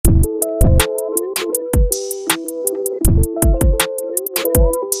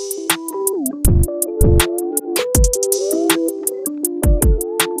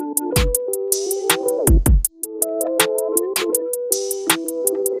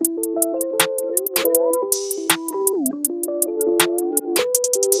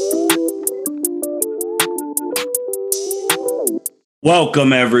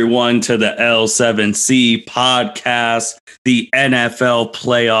Welcome, everyone, to the L7C podcast. The NFL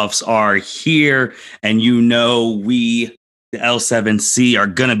playoffs are here, and we, the L7C, are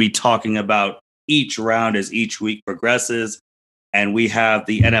going to be talking about each round as each week progresses. And we have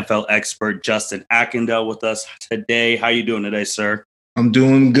the NFL expert, Justin Akindele, with us today. How you doing today, sir? I'm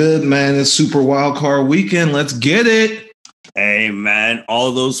doing good, man. It's Super Wild Card Weekend. Let's get it. Hey, man,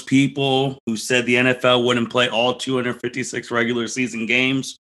 all those people who said the NFL wouldn't play all 256 regular season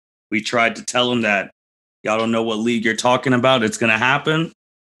games, we tried to tell them that y'all don't know what league you're talking about. It's going to happen.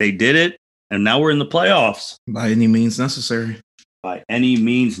 They did it, and now we're in the playoffs. By any means necessary. By any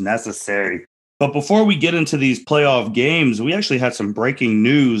means necessary. But before we get into these playoff games, we actually had some breaking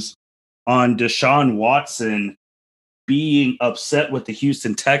news on Deshaun Watson being upset with the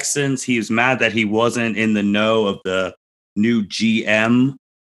Houston Texans. He is mad that he wasn't in the know of the new GM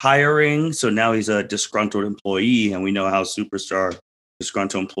hiring. So now he's a disgruntled employee, and we know how superstar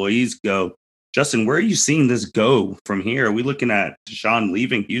disgruntled employees go. Justin, where are you seeing this go from here? Are we looking at Deshaun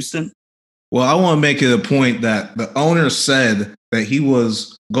leaving Houston? Well, I want to make it a point that the owner said that he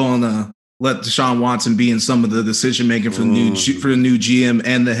was going to let Deshaun Watson be in some of the decision making for the new GM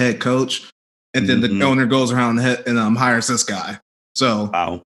and the head coach, and then the owner goes around and hires this guy. So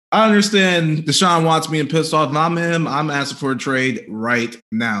wow. I understand Deshaun Watson being pissed off. And I'm him. I'm asking for a trade right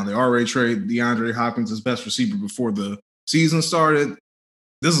now. They already traded DeAndre Hopkins as best receiver before the season started.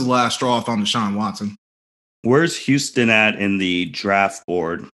 This is the last straw if I'm Deshaun Watson. Where's Houston at in the draft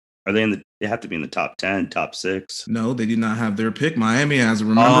board? Are they they have to be in the top 10, top 6? No, they did not have their pick. Miami has it,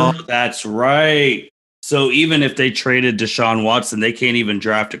 remember? Oh, that's right. So even if they traded Deshaun Watson, they can't even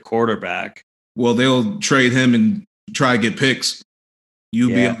draft a quarterback. Well, they'll trade him and try to get picks.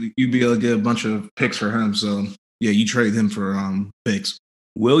 You'd be able to get a bunch of picks for him. So yeah, you trade him for picks.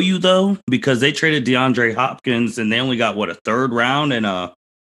 Will you though? Because they traded DeAndre Hopkins and they only got a third round and a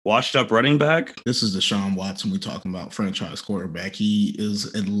washed up running back. This is Deshaun Watson we're talking about, franchise quarterback. He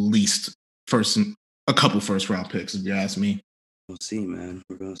is at least a couple first round picks, if you ask me. We'll see, man.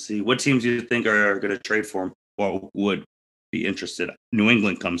 We're gonna see. What teams do you think are gonna trade for him or would be interested? New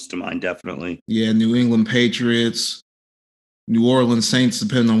England comes to mind, definitely. Yeah, New England Patriots. New Orleans Saints,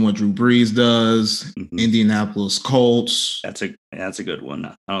 depending on what Drew Brees does. Indianapolis Colts. That's a good one.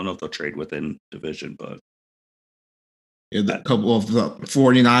 I don't know if they'll trade within division, but yeah, a couple of the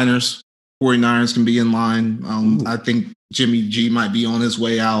 49ers. 49ers can be in line. I think Jimmy G might be on his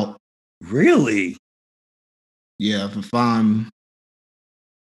way out. Really? Yeah, if I'm.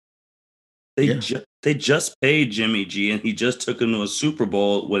 They just paid Jimmy G, and he just took him to a Super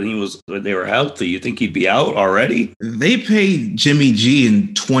Bowl when they were healthy. You think he'd be out already? They paid Jimmy G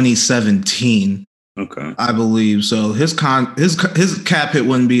in 2017. Okay, I believe so. His cap hit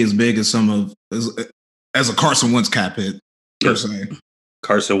wouldn't be as big as as a Carson Wentz cap hit per se.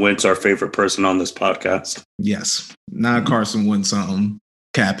 Carson Wentz, our favorite person on this podcast. Yes, not Carson Wentz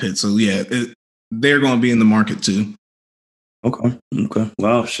cap hit. So yeah, they're going to be in the market too. Okay.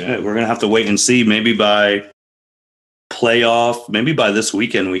 Well, shit, we're gonna have to wait and see. Maybe by this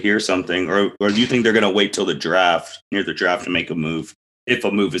weekend we hear something, or do you think they're gonna wait till near the draft to make a move, if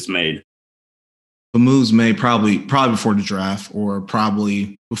a move is made? The move's made probably before the draft, or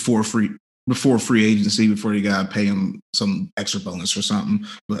probably before free agency, before you gotta pay him some extra bonus or something.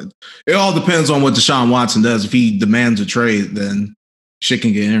 But it all depends on what Deshaun Watson does. If he demands a trade, then shit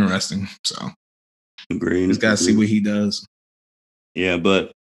can get interesting. So, agreed. Just gotta see what he does. Yeah,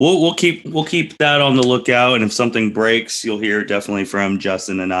 but we'll keep that on the lookout, and if something breaks, you'll hear definitely from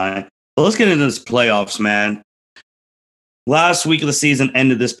Justin and I. But let's get into this playoffs, man. Last week of the season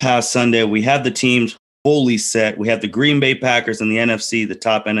ended this past Sunday. We have the teams fully set. We have the Green Bay Packers in the NFC, the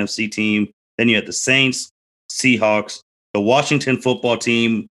top NFC team. Then you have the Saints, Seahawks, the Washington football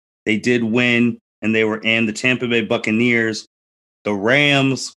team. They did win, and the Tampa Bay Buccaneers, the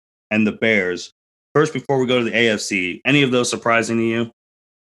Rams, and the Bears. First, before we go to the AFC, any of those surprising to you?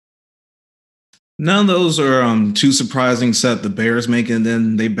 None of those are too surprising, except the Bears making it.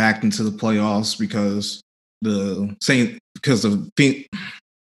 Then they backed into the playoffs because the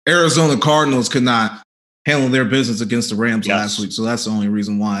Arizona Cardinals could not handle their business against the Rams last week. So that's the only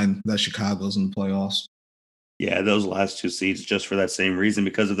reason why that Chicago's in the playoffs. Yeah, those last two seeds just for that same reason,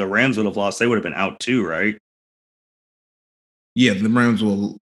 because if the Rams would have lost, they would have been out too, right? Yeah, the Rams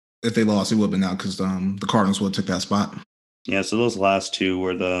if they lost, it would have been out because the Cardinals would have took that spot. Yeah, so those last two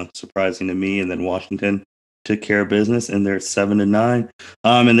were the surprising to me, and then Washington took care of business, and they're 7-9.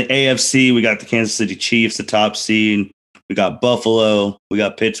 In the AFC, we got the Kansas City Chiefs, the top seed. We got Buffalo, we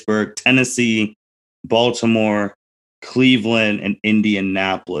got Pittsburgh, Tennessee, Baltimore, Cleveland, and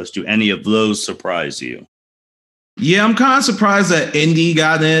Indianapolis. Do any of those surprise you? Yeah, I'm kind of surprised that Indy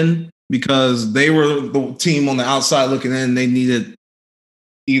got in because they were the team on the outside looking in. They needed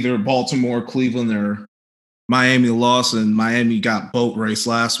either Baltimore, Cleveland, or Miami to loss, and Miami got boat race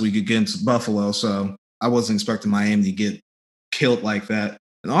last week against Buffalo. So I wasn't expecting Miami to get killed like that.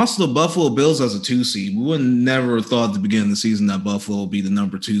 And also the Buffalo Bills as a 2 seed. We would never thought at the beginning of the season that Buffalo would be the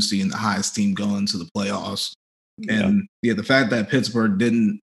number 2 seed and the highest team going to the playoffs. Yeah. And the fact that Pittsburgh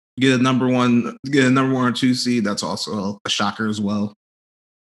didn't get a number one or 2 seed, that's also a shocker as well.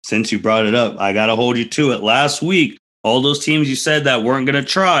 Since you brought it up, I gotta hold you to it. Last week, all those teams you said that weren't gonna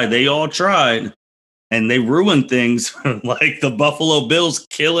try, they all tried. And they ruined things like the Buffalo Bills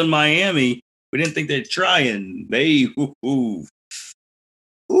killing Miami. We didn't think they'd try, and they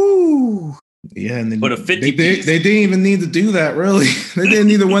yeah, and put a 50 they didn't even need to do that, really. They didn't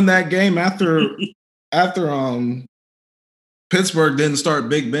need to win that game after Pittsburgh didn't start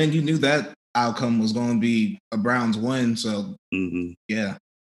Big Ben. You knew that outcome was going to be a Browns win. So yeah,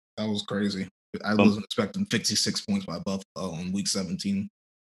 that was crazy. I wasn't expecting 56 points by Buffalo in Week 17.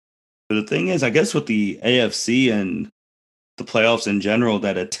 But the thing is, I guess with the AFC and the playoffs in general,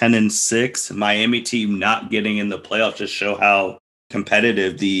 that a 10-6 Miami team not getting in the playoffs just show how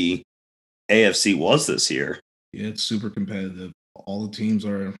competitive the AFC was this year. Yeah, it's super competitive. All the teams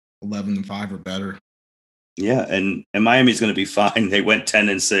are 11-5 or better. Yeah, and Miami's going to be fine. They went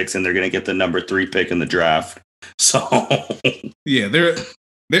 10-6, and they're going to get the number 3 pick in the draft. So yeah, they're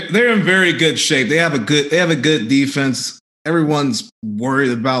in very good shape. They have a good defense. Everyone's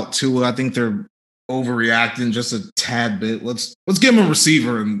worried about Tua. I think they're overreacting just a tad bit. Let's give him a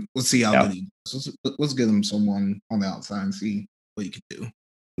receiver and let's see how good he does. Let's get him someone on the outside and see what he can do.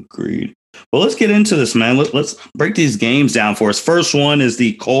 Agreed. Well, let's get into this, man. Let's break these games down for us. First one is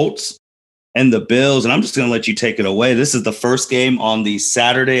the Colts and the Bills, and I'm just going to let you take it away. This is the first game on the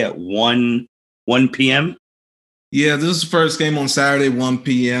Saturday at 1 p.m. Yeah, this is the first game on Saturday, 1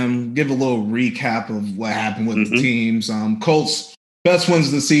 p.m. Give a little recap of what happened with the teams. Colts, best wins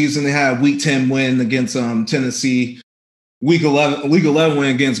of the season. They had a Week 10 win against Tennessee. Week 11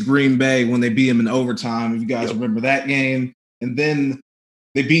 win against Green Bay when they beat them in overtime. If you guys remember that game. And then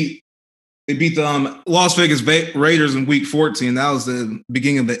they beat the Las Vegas Raiders in Week 14. That was the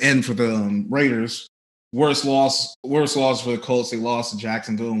beginning of the end for the Raiders. Worst loss for the Colts. They lost to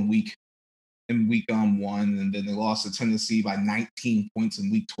Jacksonville in week 1, and then they lost to Tennessee by 19 points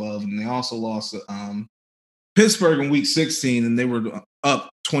in Week 12, and they also lost to Pittsburgh in Week 16, and they were up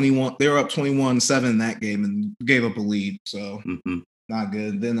 21. They were up 21-7 in that game and gave up a lead. So not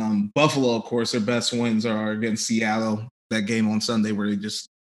good. Then Buffalo, of course, their best wins are against Seattle. That game on Sunday where they just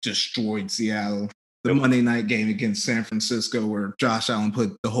destroyed Seattle. The Monday night game against San Francisco where Josh Allen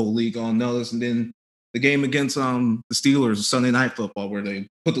put the whole league on notice, and then the game against the Steelers, Sunday Night Football, where they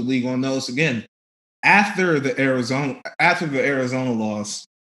put the league on notice again. After the Arizona loss,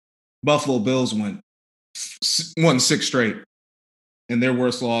 Buffalo Bills won 6 straight, and their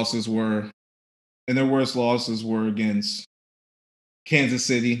worst losses were against Kansas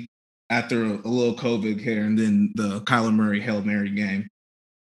City after a little COVID here, and then the Kyler Murray Hail Mary game.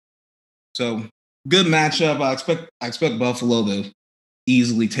 So good matchup. I expect Buffalo to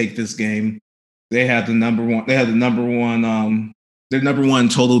easily take this game. They have their number one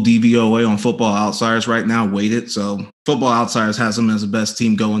total DVOA on Football Outsiders right now, weighted. So Football Outsiders has them as the best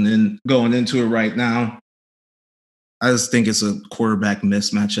team going into it right now. I just think it's a quarterback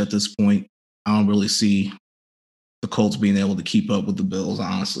mismatch at this point. I don't really see the Colts being able to keep up with the Bills,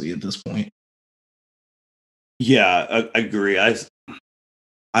 honestly, at this point. Yeah, I agree. I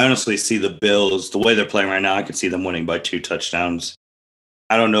honestly see the Bills, the way they're playing right now, I could see them winning by 2 touchdowns.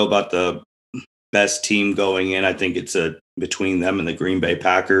 I don't know about the best team going in. I think it's between them and the Green Bay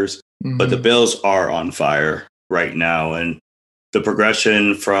Packers. But the Bills are on fire right now. And the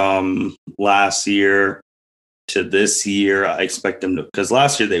progression from last year to this year, I expect them to, because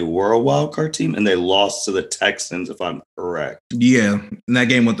last year they were a wild card team and they lost to the Texans, if I'm correct. Yeah, and that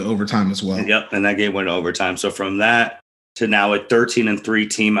game went to overtime as well. Yep, and that game went to overtime. So from that to now a 13-3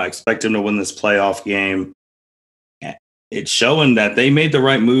 team, I expect them to win this playoff game. It's showing that they made the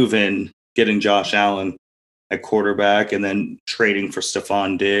right move in getting Josh Allen at quarterback and then trading for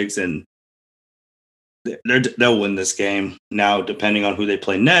Stephon Diggs, and they'll win this game. Now, depending on who they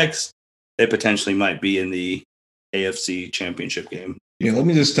play next, they potentially might be in the AFC Championship game. Yeah, let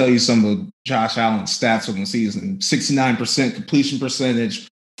me just tell you some of Josh Allen's stats from the season. 69% completion percentage,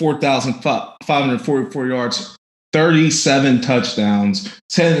 4,544 yards, 37 touchdowns,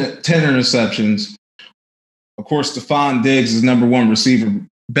 10 interceptions. Of course, Stephon Diggs is number 1 receiver,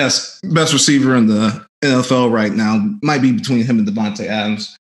 best receiver in the NFL right now. Might be between him and Devontae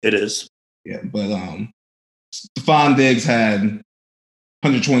Adams. It is. Yeah, but Stephon Diggs had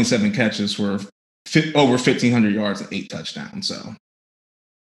 127 catches for over 1,500 yards and 8 touchdowns. So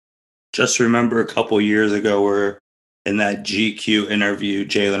just remember a couple years ago where in that GQ interview,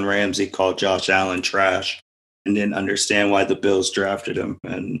 Jalen Ramsey called Josh Allen trash and didn't understand why the Bills drafted him.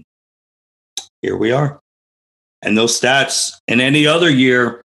 And here we are. And those stats in any other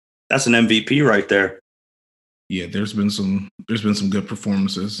year, that's an MVP right there. Yeah, there's been some good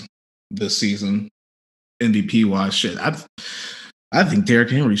performances this season, MVP wise. Shit, I think Derrick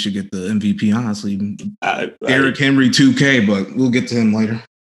Henry should get the MVP. Honestly, Derrick Henry 2K, but we'll get to him later.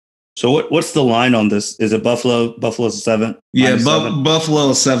 So what's the line on this? Is it Buffalo? Buffalo's a 7? Yeah, Buffalo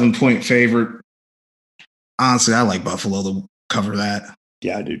a 7-point favorite. Honestly, I like Buffalo to cover that.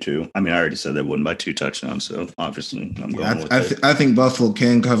 Yeah, I do too. I mean, I already said they wouldn't by 2 touchdowns, so obviously I'm going with it. I think Buffalo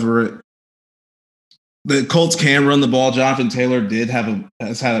can cover it. The Colts can run the ball. Jonathan Taylor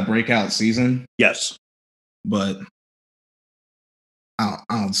has had a breakout season. Yes, but I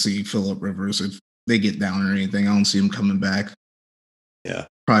don't see Phillip Rivers if they get down or anything. I don't see him coming back. Yeah,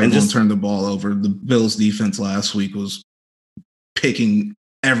 probably won't turn the ball over. The Bills' defense last week was picking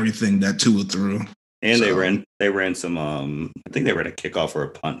everything that Tua threw. And so, they ran some I think they ran a kickoff or a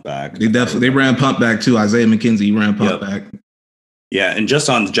punt back. They ran punt back too. Isaiah McKenzie ran punt back. Yeah, and just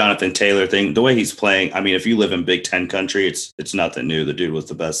on the Jonathan Taylor thing, the way he's playing, I mean, if you live in Big Ten country, it's nothing new. The dude was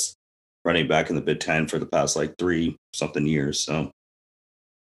the best running back in the Big Ten for the past 3-something years. So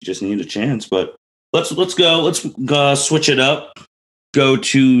you just need a chance. But let's go. Let's switch it up. Go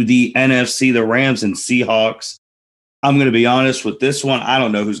to the NFC, the Rams and Seahawks. I'm going to be honest with this one. I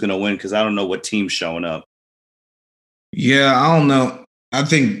don't know who's going to win because I don't know what team's showing up. Yeah, I don't know. I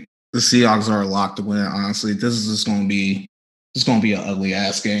think the Seahawks are locked to win, honestly. This is just going to be an ugly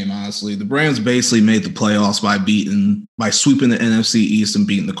ass game, honestly. The Rams basically made the playoffs by sweeping the NFC East and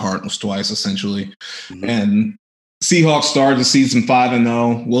beating the Cardinals twice, essentially. Mm-hmm. And Seahawks started the season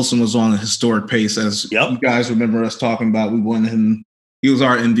 5-0. Wilson was on a historic pace, as you guys remember us talking about. We wanted him. He was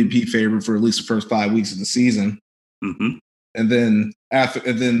our MVP favorite for at least the first 5 weeks of the season. Mm-hmm. And then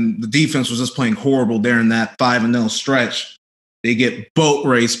the defense was just playing horrible during that 5-0 stretch. They get boat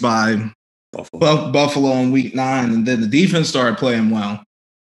raced by Buffalo in week 9, and then the defense started playing well.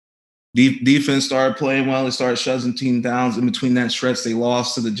 Defense started playing well. They started shutting teams down. In between that stretch, they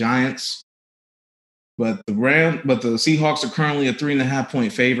lost to the Giants. But the Seahawks are currently a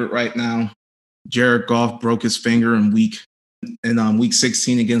 3.5-point favorite right now. Jared Goff broke his finger in week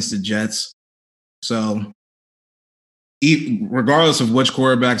 16 against the Jets. So regardless of which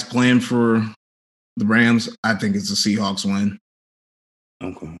quarterback's playing for the Rams, I think it's the Seahawks win.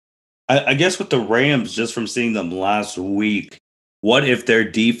 Okay. I guess with the Rams, just from seeing them last week, what if their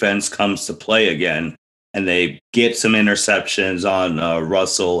defense comes to play again and they get some interceptions on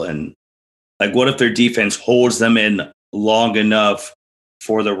Russell? And what if their defense holds them in long enough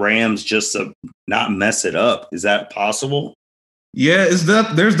for the Rams just to not mess it up? Is that possible? Yeah,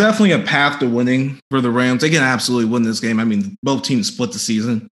 there's definitely a path to winning for the Rams. They can absolutely win this game. I mean, both teams split the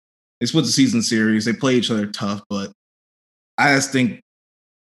season. They split the season series. They play each other tough, but I just think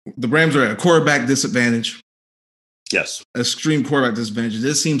the Rams are at a quarterback disadvantage. Yes. Extreme quarterback disadvantage.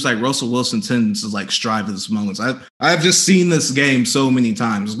 This seems like Russell Wilson tends to strive at this moment. I've just seen this game so many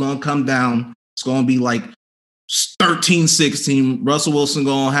times. It's going to come down. It's going to be 13-16. Russell Wilson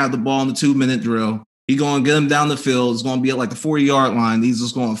going to have the ball in the 2-minute drill. He's going to get him down the field. It's going to be at the 40-yard line. He's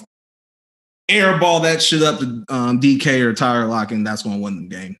just going to airball that shit up to DK or Tyler Lockett, and that's going to win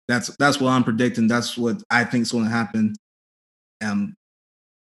the game. That's what I'm predicting. That's what I think is going to happen.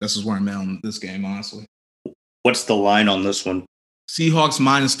 This is where I'm at on this game, honestly. What's the line on this one? Seahawks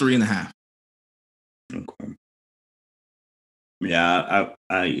 -3.5. Okay. Yeah,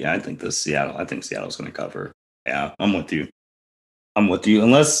 I think Seattle's going to cover. Yeah, I'm with you.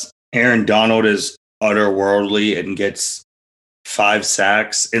 Unless Aaron Donald is otherworldly and gets 5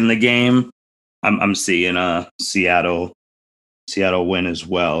 sacks in the game, I'm seeing a Seattle win as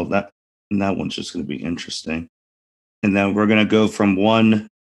well. That one's just going to be interesting. And then we're going to go from one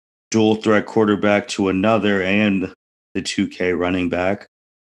dual threat quarterback to another and the 2K running back.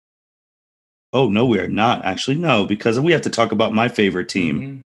 Oh, no, we are not. Actually, no, because we have to talk about my favorite team.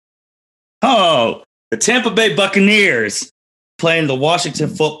 Mm-hmm. Oh, the Tampa Bay Buccaneers playing the Washington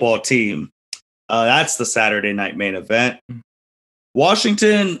football team. That's the Saturday night main event.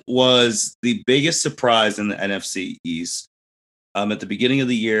 Washington was the biggest surprise in the NFC East. At the beginning of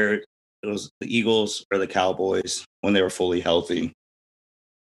the year, it was the Eagles or the Cowboys when they were fully healthy.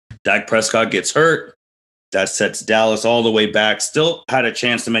 Dak Prescott gets hurt. That sets Dallas all the way back. Still had a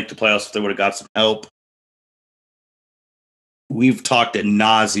chance to make the playoffs if they would have got some help. We've talked ad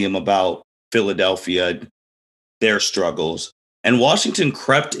nauseum about Philadelphia. their struggles. And Washington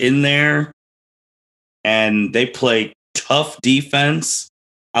crept in there and they played tough defense.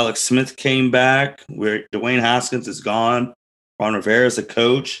 Alex Smith came back, where Dwayne Haskins is gone. Ron Rivera is a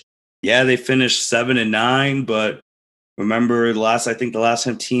coach. Yeah, they finished 7-9, but remember I think the last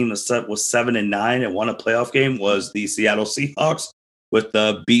time team was 7-9 and won a playoff game was the Seattle Seahawks with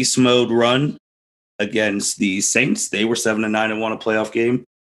the beast mode run against the Saints. They were 7-9 and won a playoff game.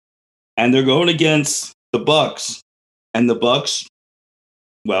 And they're going against the Bucks. And the Bucks,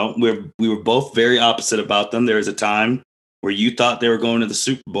 well, we were both very opposite about them. There was a time where you thought they were going to the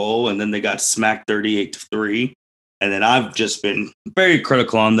Super Bowl, and then they got smacked 38-3. And then I've just been very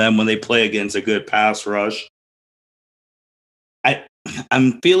critical on them when they play against a good pass rush.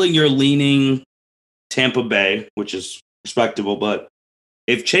 I'm feeling you're leaning Tampa Bay, which is respectable, but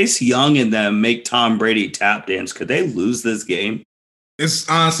if Chase Young and them make Tom Brady tap dance, could they lose this game? It's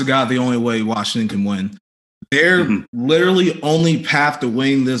honest to God the only way Washington can win. Their literally only path to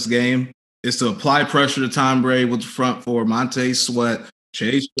winning this game is to apply pressure to Tom Brady with the front four, Montez Sweat,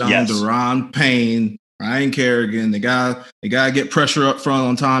 Chase Young, Deron Payne, Ryan Kerrigan. They got to get pressure up front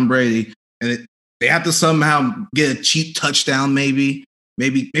on Tom Brady, and they have to somehow get a cheap touchdown, maybe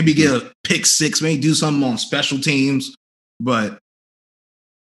get a pick six, maybe do something on special teams. But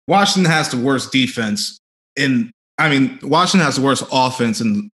Washington has the worst defense Washington has the worst offense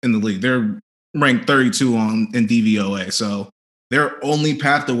in the league. They're ranked 32 in DVOA. So their only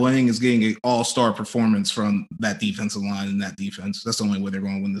path to winning is getting an all-star performance from that defensive line and that defense. That's the only way they're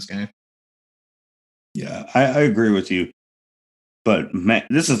going to win this game. Yeah, I agree with you. But man,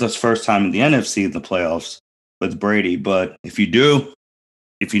 this is the first time in the NFC in the playoffs with Brady. But if you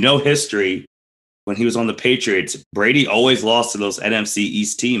know history, when he was on the Patriots, Brady always lost to those NFC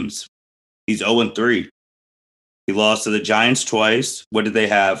East teams. He's 0-3. He lost to the Giants twice. What did they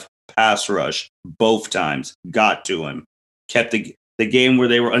have? Pass rush both times. Got to him. Kept the game where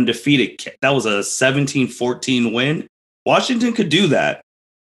they were undefeated. That was a 17-14 win. Washington could do that.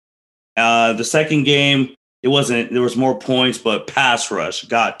 The second game, it wasn't. There was more points, but pass rush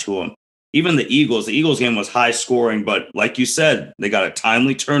got to him. Even the Eagles game was high scoring, but like you said, they got a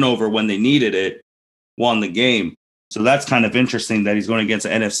timely turnover when they needed it, won the game. So that's kind of interesting that he's going against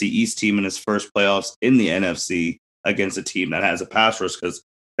an NFC East team in his first playoffs in the NFC against a team that has a pass rush, because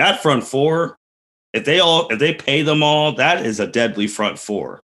that front four, if they pay them all, that is a deadly front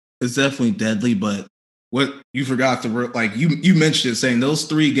four. It's definitely deadly, but what you forgot you mentioned it, saying those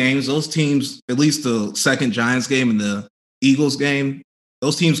three games, those teams, at least the second Giants game and the Eagles game,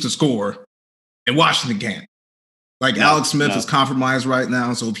 those teams could score, and Washington can't. Alex Smith is compromised right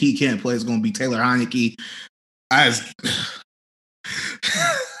now, so if he can't play, it's going to be Taylor Heineke. I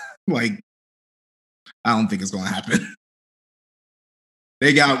don't think it's going to happen.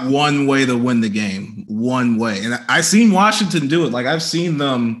 They got one way to win the game, one way. And I've seen Washington do it. I've seen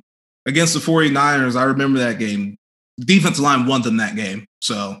them against the 49ers. I remember that game. The defensive line won them that game.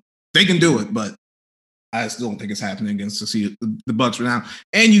 So they can do it, but I still don't think it's happening against the Bucs right now.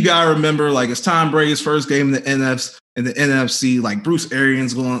 And you got to remember, it's Tom Brady's first game in the NFC. Bruce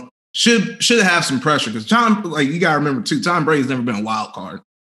Arians should have some pressure, because you got to remember too, Tom Brady's never been a wild card.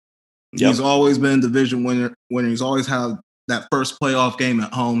 Yep. He's always been a division winner. He's always had that first playoff game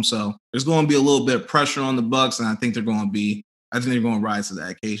at home. So there's going to be a little bit of pressure on the Bucs, and I think they're going to rise to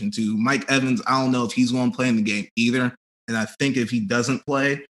that occasion too. Mike Evans, I don't know if he's going to play in the game either. And I think if he doesn't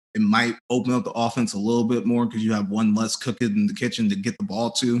play, it might open up the offense a little bit more, because you have one less cooking in the kitchen to get the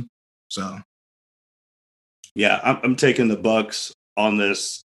ball to. So, yeah, I'm taking the Bucs on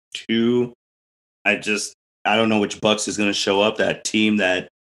this too. I don't know which Bucs is going to show up. That team that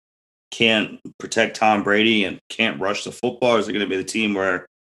can't protect Tom Brady and can't rush the football, is it going to be the team where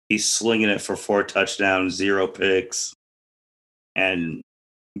he's slinging it for 4 touchdowns, 0 picks, and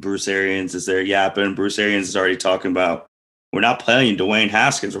Bruce Arians is there yapping? Bruce Arians is already talking about, we're not playing Dwayne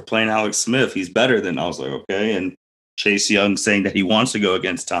Haskins, we're playing Alex Smith. He's better than. I was like, okay. And Chase Young saying that he wants to go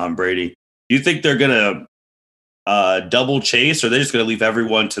against Tom Brady. Do you think they're going to double Chase, or they're just going to leave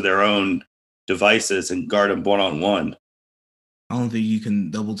everyone to their own devices and guard him one-on-one? I don't think you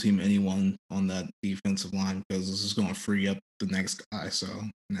can double team anyone on that defensive line, because this is going to free up the next guy. So,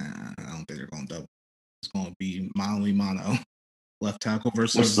 I don't think they're going to double. It's going to be mono, left tackle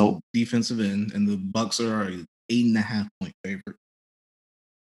versus defensive end, and the Bucs are an 8.5-point favorite.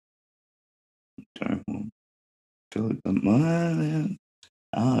 Okay, well, I feel like the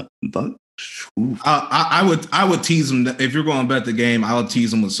Bucs. I would tease them. If you're going to bet the game, I would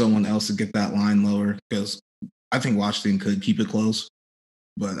tease them with someone else to get that line lower, because I think Washington could keep it close,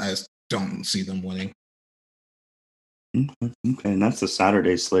 but I just don't see them winning. Okay, and that's the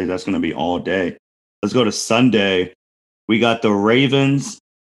Saturday slate. That's going to be all day. Let's go to Sunday. We got the Ravens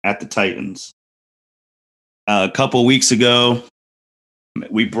at the Titans. A couple weeks ago,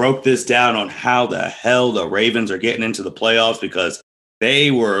 we broke this down on how the hell the Ravens are getting into the playoffs because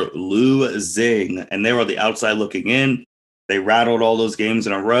they were losing and they were the outside looking in. They rattled all those games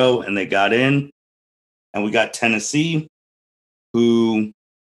in a row and they got in. And we got Tennessee, who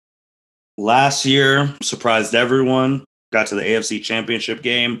last year surprised everyone, got to the AFC Championship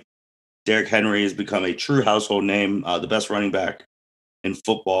game. Derrick Henry has become a true household name, the best running back in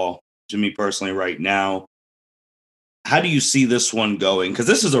football to me personally right now. How do you see this one going? Because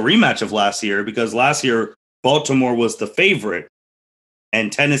this is a rematch of last year, because last year Baltimore was the favorite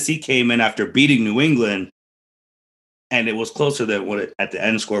and Tennessee came in after beating New England, and it was closer than what it, at the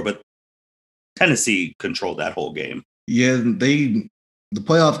end score, but Tennessee controlled that whole game. Yeah, the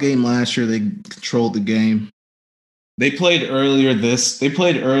playoff game last year, they controlled the game. They played earlier this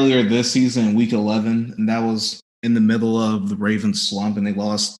season in week 11, and that was in the middle of the Ravens slump, and they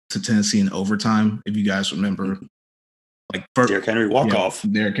lost to Tennessee in overtime, if you guys remember. Like Derrick Henry walk-off.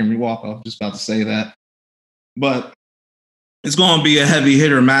 Derrick Henry walk-off, just about to say that. But it's going to be a heavy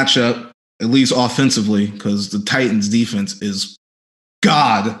hitter matchup, at least offensively, because the Titans defense is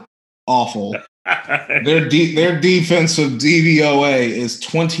god awful. Their defensive DVOA is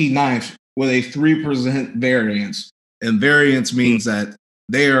 29th with a 3% variance. And variance means that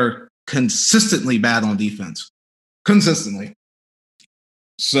they are consistently bad on defense. Consistently.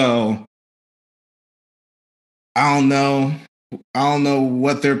 So I don't know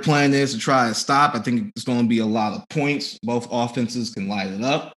what their plan is to try to stop. I think it's going to be a lot of points. Both offenses can light it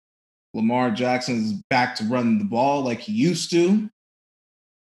up. Lamar Jackson is back to running the ball like he used to.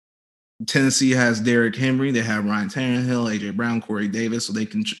 Tennessee has Derrick Henry. They have Ryan Tannehill, AJ Brown, Corey Davis, so they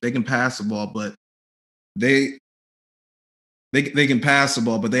can pass the ball, but they can pass the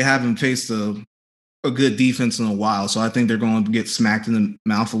ball, but they haven't faced a good defense in a while. So I think they're going to get smacked in the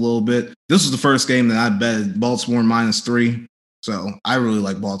mouth a little bit. This is the first game that I bet Baltimore -3. So I really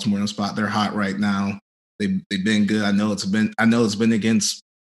like Baltimore in the spot. They're hot right now. They've been good. I know it's been against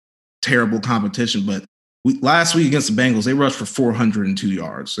terrible competition, but last week against the Bengals, they rushed for 402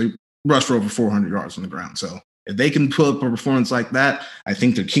 yards. They rushed for over 400 yards on the ground. So if they can put up a performance like that, I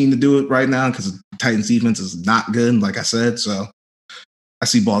think they're keen to do it right now because the Titans defense is not good, like I said. So I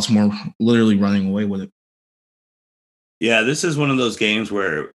see Baltimore literally running away with it. Yeah, this is one of those games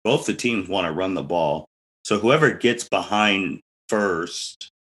where both the teams want to run the ball. So whoever gets behind first,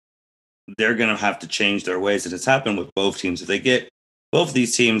 they're going to have to change their ways. And it's happened with both teams. If they get both of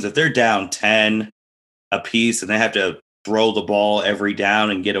these teams, if they're down 10 apiece and they have to throw the ball every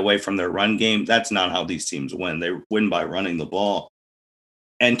down and get away from their run game, that's not how these teams win. They win by running the ball.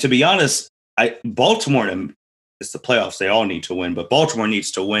 And to be honest, Baltimore, it's the playoffs. They all need to win, but Baltimore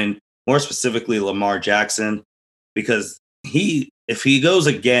needs to win, more specifically Lamar Jackson, because if he goes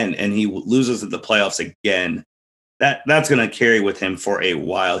again and he loses at the playoffs again, that's going to carry with him for a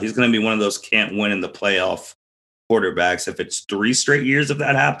while. He's going to be one of those can't win in the playoff quarterbacks if it's 3 straight years of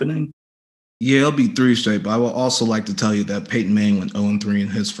that happening. Yeah, it'll be 3 straight, but I will also like to tell you that Peyton Manning went 0-3 in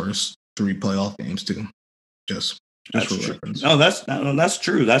his first 3 playoff games too. Just for reference. No, that's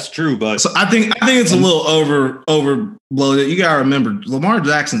true. That's true. But so I think it's a little overbloated. You gotta remember, Lamar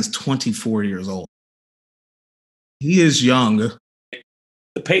Jackson is 24 years old. He is young.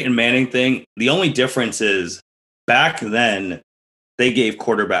 The Peyton Manning thing, the only difference is back then they gave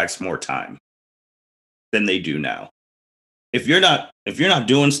quarterbacks more time than they do now. If you're not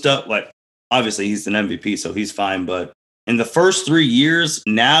doing stuff like, obviously he's an MVP, so he's fine. But in the first 3 years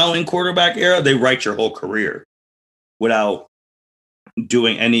now in quarterback era, they write your whole career without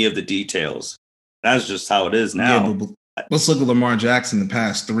doing any of the details. That's just how it is now. Yeah, but let's look at Lamar Jackson the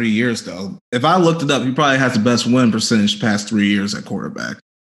past 3 years, though. If I looked it up, he probably has the best win percentage the past 3 years at quarterback.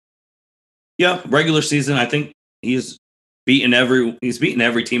 Yeah, regular season, I think he's beaten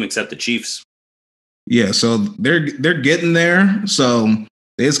every team except the Chiefs. Yeah, so they're getting there. So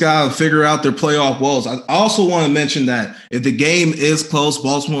they just got to figure out their playoff woes. I also want to mention that if the game is close,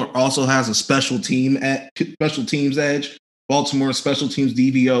 Baltimore also has a special teams edge. Baltimore's special teams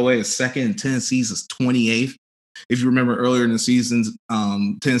DVOA is second, and Tennessee's is 28th. If you remember earlier in the season,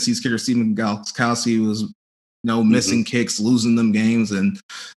 Tennessee's kicker Stephen Gostkowski was missing kicks, losing them games, and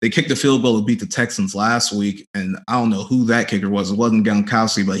they kicked a field goal to beat the Texans last week. And I don't know who that kicker was. It wasn't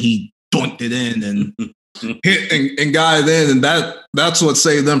Gostkowski, but he doinked it in and hit and got it in, and that's what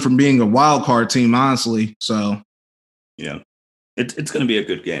saved them from being a wild card team, honestly. So, yeah, it's going to be a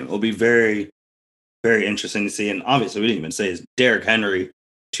good game. It'll be very, very interesting to see. And obviously, we didn't even say is Derrick Henry,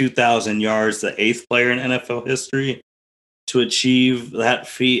 2,000 yards, the 8th player in NFL history to achieve that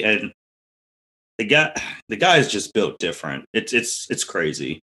feat. And the guy is just built different. It's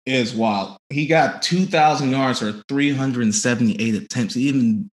crazy. It is wild. He got 2,000 yards or 378 attempts. He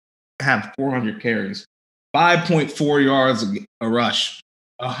even had 400 carries, 5.4 yards a rush,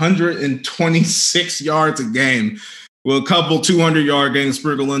 126 yards a game, with a couple 200-yard games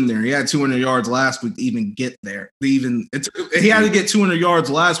sprinkled in there. He had 200 yards last week to even get there. He had to get 200 yards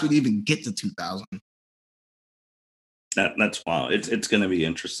last week to even get to 2,000. That's wild. It's going to be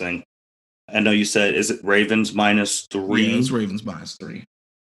interesting. I know you said, is it Ravens -3? Yeah, it was Ravens -3.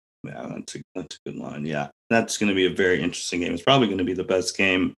 Yeah, that's a good line. Yeah, that's going to be a very interesting game. It's probably going to be the best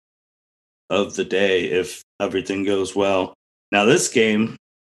game of the day if everything goes well. Now, this game,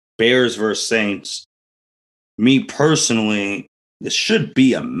 Bears versus Saints, me personally, this should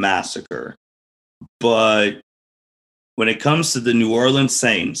be a massacre. But when it comes to the New Orleans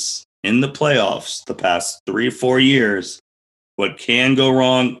Saints in the playoffs the past 3 or 4 years, what can go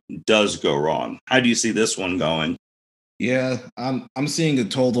wrong does go wrong. How do you see this one going? Yeah, I'm seeing a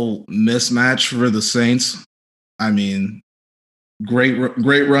total mismatch for the Saints. I mean, great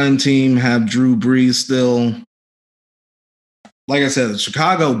run team, have Drew Brees still. Like I said,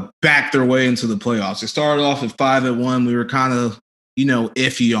 Chicago backed their way into the playoffs. They started off at 5-1. We were kind of,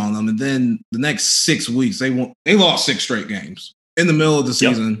 iffy on them, and then the next 6 weeks they lost 6 straight games in the middle of the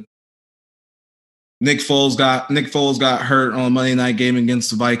season. Yep. Nick Foles got hurt on a Monday night game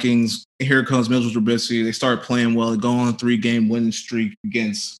against the Vikings. Here comes Mitchell Trubisky. They start playing well. They go on a 3-game winning streak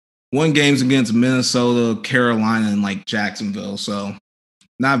won games against Minnesota, Carolina, and Jacksonville. So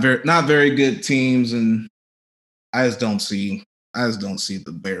not very good teams, and I just don't see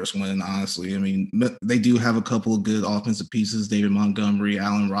the Bears winning, honestly. I mean, they do have a couple of good offensive pieces: David Montgomery,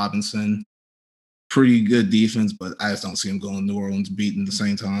 Allen Robinson, pretty good defense, but I just don't see them going to New Orleans beating the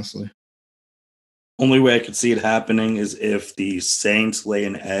Saints, honestly. Only way I could see it happening is if the Saints lay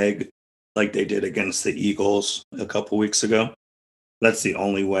an egg like they did against the Eagles a couple weeks ago. That's the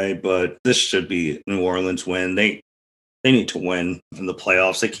only way, but this should be New Orleans win. They need to win in the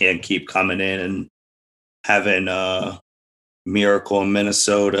playoffs. They can't keep coming in and having a miracle in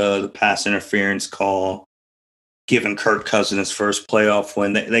Minnesota, the pass interference call, giving Kirk Cousins his first playoff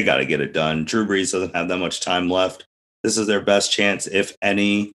win. They got to get it done. Drew Brees doesn't have that much time left. This is their best chance, if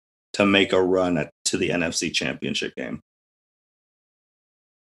any, to make a run to the NFC Championship game.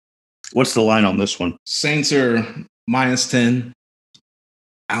 What's the line on this one? Saints are -10.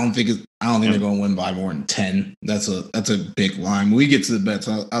 I don't think they're going to win by more than 10. That's a big line. When we get to the bets,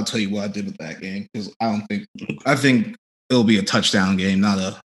 I'll tell you what I did with that game, because I think it'll be a touchdown game, not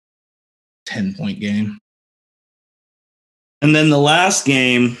a 10-point game. And then the last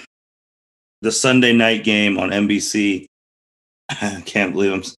game, the Sunday night game on NBC. I can't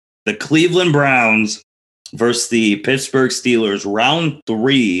believe them. The Cleveland Browns versus the Pittsburgh Steelers, round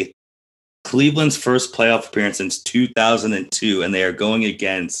 3. Cleveland's first playoff appearance since 2002, and they are going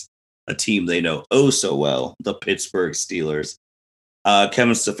against a team they know oh so well, the Pittsburgh Steelers.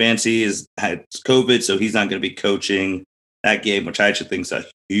 Kevin Stefanski had COVID, so he's not going to be coaching that game, which I actually think is a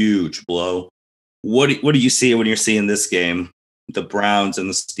huge blow. What do you see when you're seeing this game, the Browns and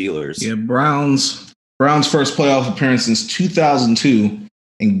the Steelers? Yeah, Browns first playoff appearance since 2002,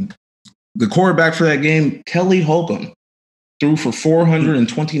 and the quarterback for that game, Kelly Holcomb, threw for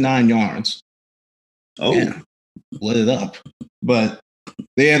 429 yards. Oh, yeah, lit it up. But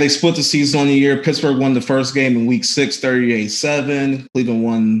they split the season on the year. Pittsburgh won the first game in week 6, 38-7. Cleveland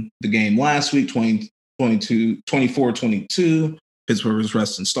won the game last week, 24-22. Pittsburgh was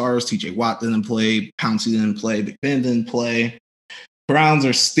resting stars. TJ Watt didn't play. Pouncey didn't play. Big Ben didn't play. Browns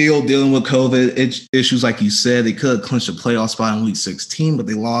are still dealing with COVID issues, like you said. They could have clinched a playoff spot in week 16, but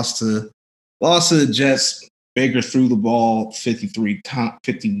they lost to the Jets. Baker threw the ball 53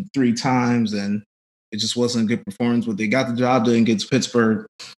 times, and it just wasn't a good performance. But they got the job done against Pittsburgh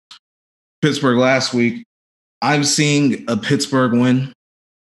last week. I'm seeing a Pittsburgh win.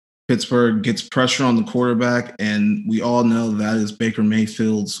 Pittsburgh gets pressure on the quarterback, and we all know that is Baker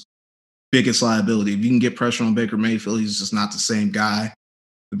Mayfield's biggest liability. If you can get pressure on Baker Mayfield, he's just not the same guy.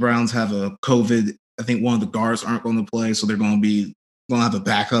 The Browns have a COVID. I think one of the guards aren't going to play, so they're going to have a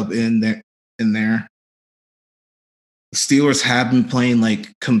backup in there. The Steelers have been playing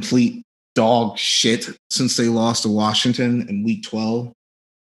like complete dog shit since they lost to Washington in week 12.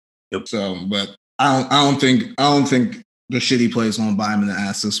 Yep. So, but I don't think the shitty play is going to bite them in the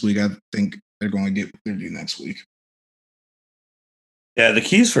ass this week. I think they're going to get what they're due next week. Yeah, the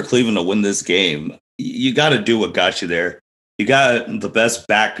keys for Cleveland to win this game, you got to do what got you there. You got the best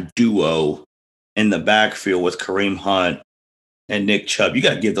back duo in the backfield with Kareem Hunt and Nick Chubb. You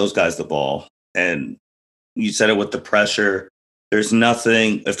got to give those guys the ball. And you said it with the pressure. there's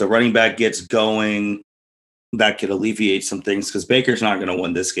nothing. If the running back gets going, that could alleviate some things because Baker's not going to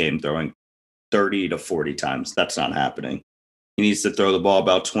win this game throwing 30 to 40 times. That's not happening. He needs to throw the ball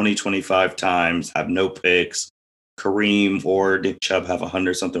about 20, 25 times, have no picks. Kareem or Nick Chubb have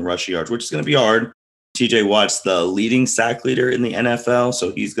 100-something rushing yards, which is going to be hard. TJ Watt's the leading sack leader in the NFL,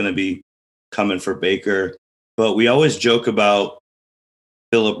 so he's going to be coming for Baker. But we always joke about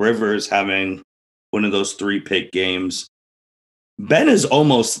Phillip Rivers having one of those 3-pick games. Ben is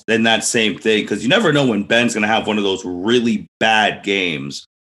almost in that same thing because you never know when Ben's going to have one of those really bad games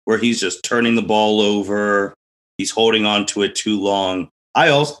where he's just turning the ball over. He's holding on to it too long.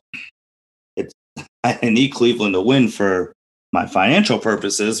 I need Cleveland to win for my financial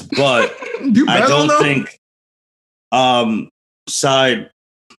purposes, but I don't think side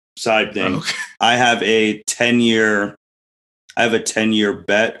thing. Okay. I have a 10-year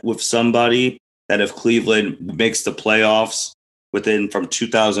bet with somebody that if Cleveland makes the playoffs from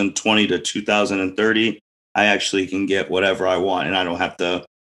 2020 to 2030, I actually can get whatever I want and I don't have to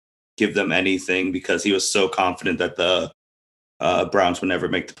give them anything because he was so confident that the Browns would never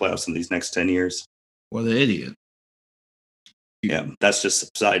make the playoffs in these next 10 years. What an idiot. Yeah, that's just a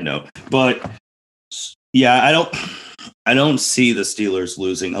side note. But yeah, I don't see the Steelers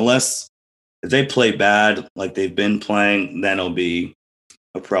losing unless if they play bad like they've been playing, then it'll be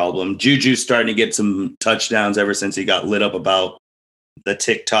a problem. Juju's starting to get some touchdowns ever since he got lit up about the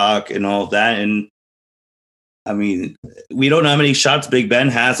TikTok and all of that. And I mean, we don't know how many shots Big Ben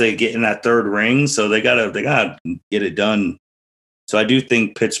has to get in that third ring, so they gotta get it done. So I do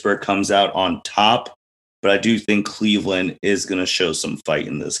think Pittsburgh comes out on top, but I do think Cleveland is going to show some fight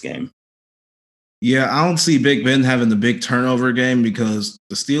in this game. Yeah, I don't see Big Ben having the big turnover game because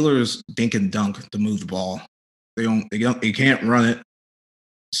the Steelers dink and dunk to move the ball. They can't run it.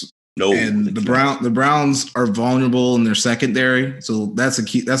 No, and the Browns are vulnerable in their secondary, so that's a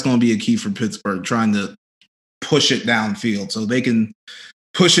key. That's going to be a key for Pittsburgh trying to push it downfield. So they can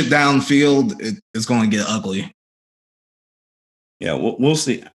push it downfield. It's going to get ugly. Yeah, we'll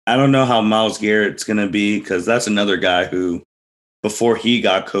see. I don't know how Myles Garrett's going to be because that's another guy who, before he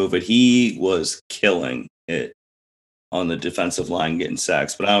got COVID, he was killing it on the defensive line, getting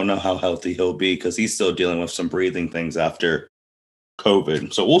sacks. But I don't know how healthy he'll be because he's still dealing with some breathing things after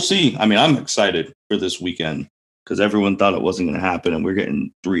COVID. So we'll see. I mean, I'm excited for this weekend because everyone thought it wasn't going to happen, and we're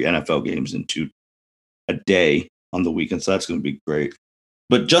getting 3 NFL games in a day on the weekend. So that's going to be great.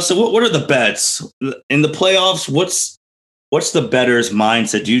 But Justin, what are the bets in the playoffs? What's the bettor's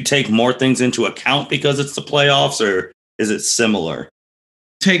mindset? Do you take more things into account because it's the playoffs, or is it similar?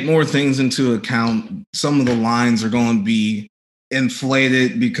 Take more things into account. Some of the lines are going to be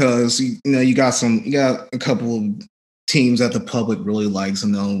inflated because you got a couple of teams that the public really likes,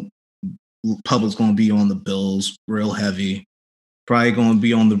 and the public's going to be on the Bills real heavy. Probably going to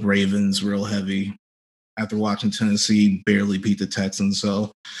be on the Ravens real heavy after watching Tennessee barely beat the Texans.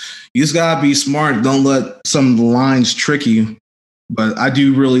 So you just got to be smart. Don't let some of the lines trick you. But I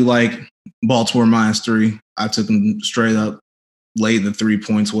do really like Baltimore -3. I took them straight up, laid the 3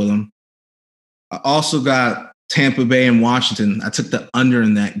 points with them. I also got Tampa Bay and Washington. I took the under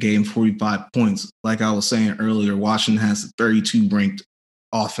in that game, 45 points. Like I was saying earlier, Washington has a 32 ranked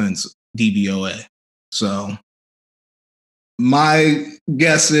offense DVOA. So my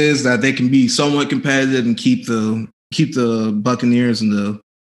guess is that they can be somewhat competitive and keep the Buccaneers in the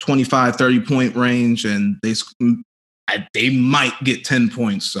 25, 30 point range, and they might get 10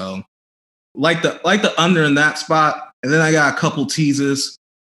 points. So like the under in that spot. And then I got a couple teases.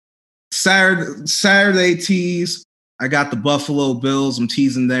 Saturday tease, I got the Buffalo Bills. I'm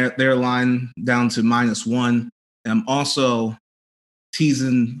teasing their line down to -1. And I'm also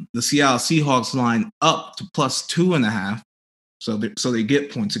teasing the Seattle Seahawks line up to +2.5. So they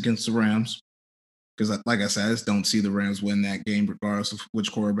get points against the Rams. Because like I said, I just don't see the Rams win that game regardless of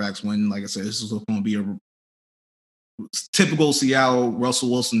which quarterbacks win. Like I said, this is going to be a typical Seattle Russell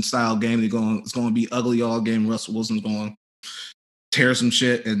Wilson style game. It's going to be ugly all game. Russell Wilson's going to tear some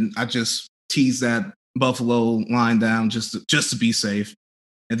shit, and I just tease that Buffalo line down just to be safe.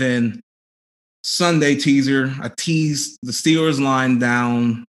 And then Sunday teaser, I teased the Steelers line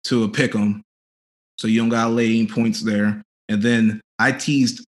down to a pick 'em, so you don't got to lay any points there. And then I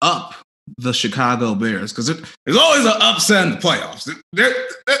teased up the Chicago Bears because there's always an upset in the playoffs.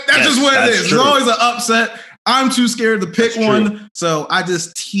 That's just what it is. True. There's always an upset. I'm too scared to pick one, so I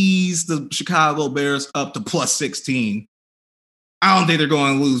just teased the Chicago Bears up to +16. I don't think they're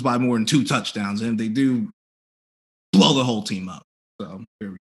going to lose by more than 2 touchdowns, and if they do, blow the whole team up. So here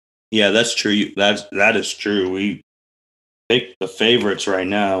we go. Yeah, that's true. That is true. We pick the favorites right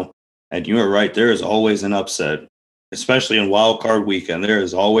now, and you are right. There is always an upset. especially in wild card weekend, there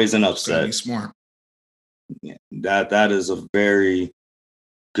is always an upset. Be smart. Yeah, that is a very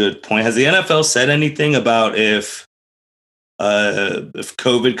good point. Has the NFL said anything about if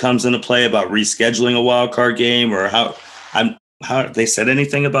COVID comes into play about rescheduling a wild card game, or how they said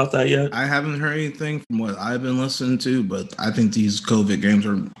anything about that yet? I haven't heard anything from what I've been listening to, but I think these wild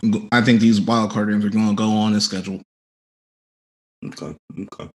card games are going to go on as scheduled. Okay.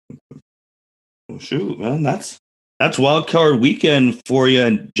 Well, shoot, man, that's wild card weekend for you.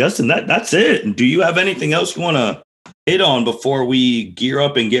 And Justin, that's it. Do you have anything else you want to hit on before we gear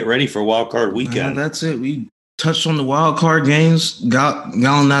up and get ready for wild card weekend? That's it. We touched on the wild card games. Got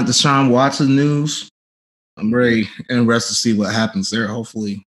on that Deshaun Watson news. I'm very interested to see what happens there.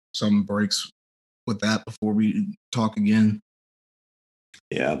 Hopefully, something breaks with that before we talk again.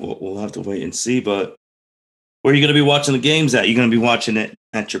 Yeah, we'll have to wait and see. But where are you going to be watching the games at? You going to be watching it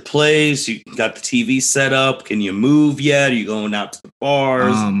at your place? You got the TV set up? Can you move yet? Are you going out to the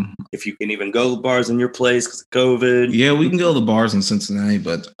bars? If you can even go to the bars in your place because of COVID. Yeah, we can go to the bars in Cincinnati,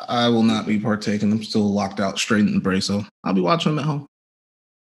 but I will not be partaking. I'm still locked out straight in the brace, so I'll be watching them at home.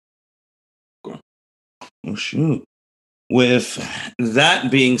 Oh, shoot. With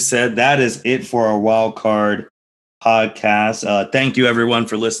that being said, that is it for our wild card podcast. Thank you, everyone,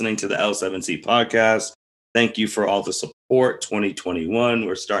 for listening to the L7C podcast. Thank you for all the support. 2021,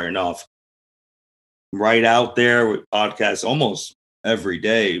 we're starting off right out there with podcasts almost every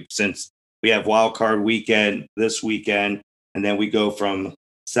day since we have wild card weekend this weekend, and then we go from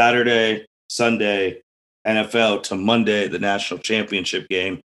Saturday, Sunday, NFL to Monday, the national championship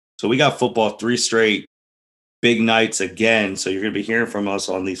game. So we got football 3 straight big nights again. So you're going to be hearing from us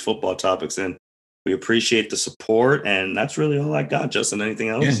on these football topics, and we appreciate the support. And that's really all I got. Justin, anything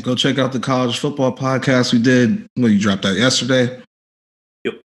else? Yeah, go check out the college football podcast we did. Well, you dropped that yesterday.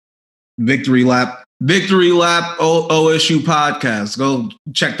 Yep. Victory lap OSU podcast. Go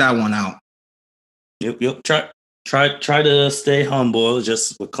check that one out. Yep. Try to stay humble.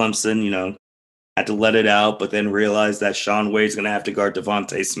 Just with Clemson, had to let it out, but then realize that Sean Wade's going to have to guard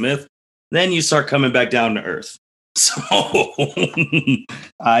Devontae Smith. Then you start coming back down to earth. So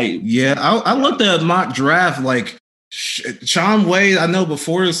I looked at mock draft, like Sean Wade. I know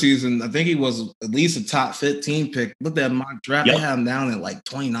before the season, I think he was at least a top 15 pick. Looked at mock draft, They had him down at like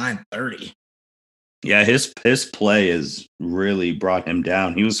 29, 30. Yeah, his play has really brought him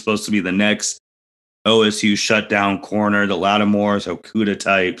down. He was supposed to be the next OSU shutdown corner, the Lattimore's, Okuda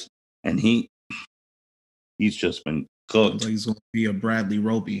types, and he's just been cooked. He's going to be a Bradley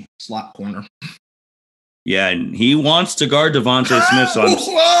Roby slot corner. Yeah, and he wants to guard Devontae Smith.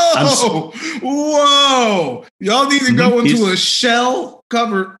 So whoa! Y'all need to go into a shell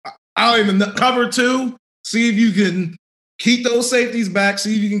cover. I don't even know, cover 2. See if you can keep those safeties back.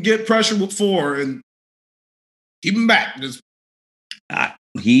 See if you can get pressure with 4 and keep them back.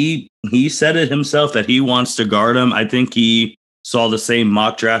 He said it himself that he wants to guard him. I think he saw the same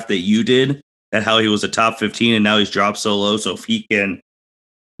mock draft that you did, that how he was a top 15 and now he's dropped so low. So if he can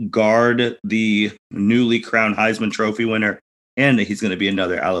guard the newly crowned Heisman Trophy winner, and he's going to be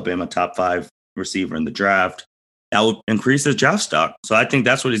another Alabama top 5 receiver in the draft, that will increase his draft stock. So I think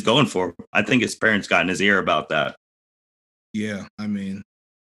that's what he's going for. I think his parents got in his ear about that. Yeah, I mean,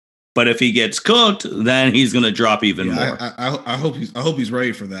 but if he gets cooked, then he's going to drop even more. I hope he's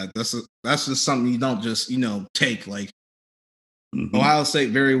ready for that. That's just something you don't just take. Like Ohio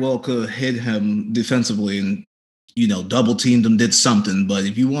State very well could have hit him defensively and double teamed him, did something. But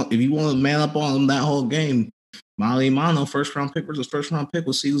if you want to man up on him that whole game, Molly Mano, first round pick versus first round pick,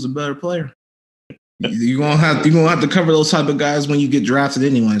 we'll see who's a better player. You're gonna have to cover those type of guys when you get drafted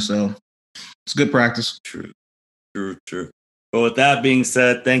anyway. So it's good practice. True. But with that being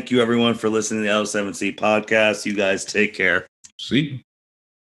said, thank you everyone for listening to the L7C podcast. You guys take care. See.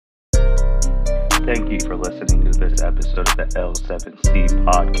 Thank you for listening to this episode of the L7C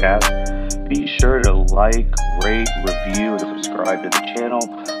podcast. Be sure to like, rate, review, and subscribe to the channel.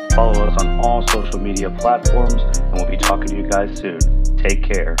 Follow us on all social media platforms, and we'll be talking to you guys soon. Take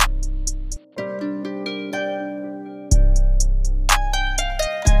care.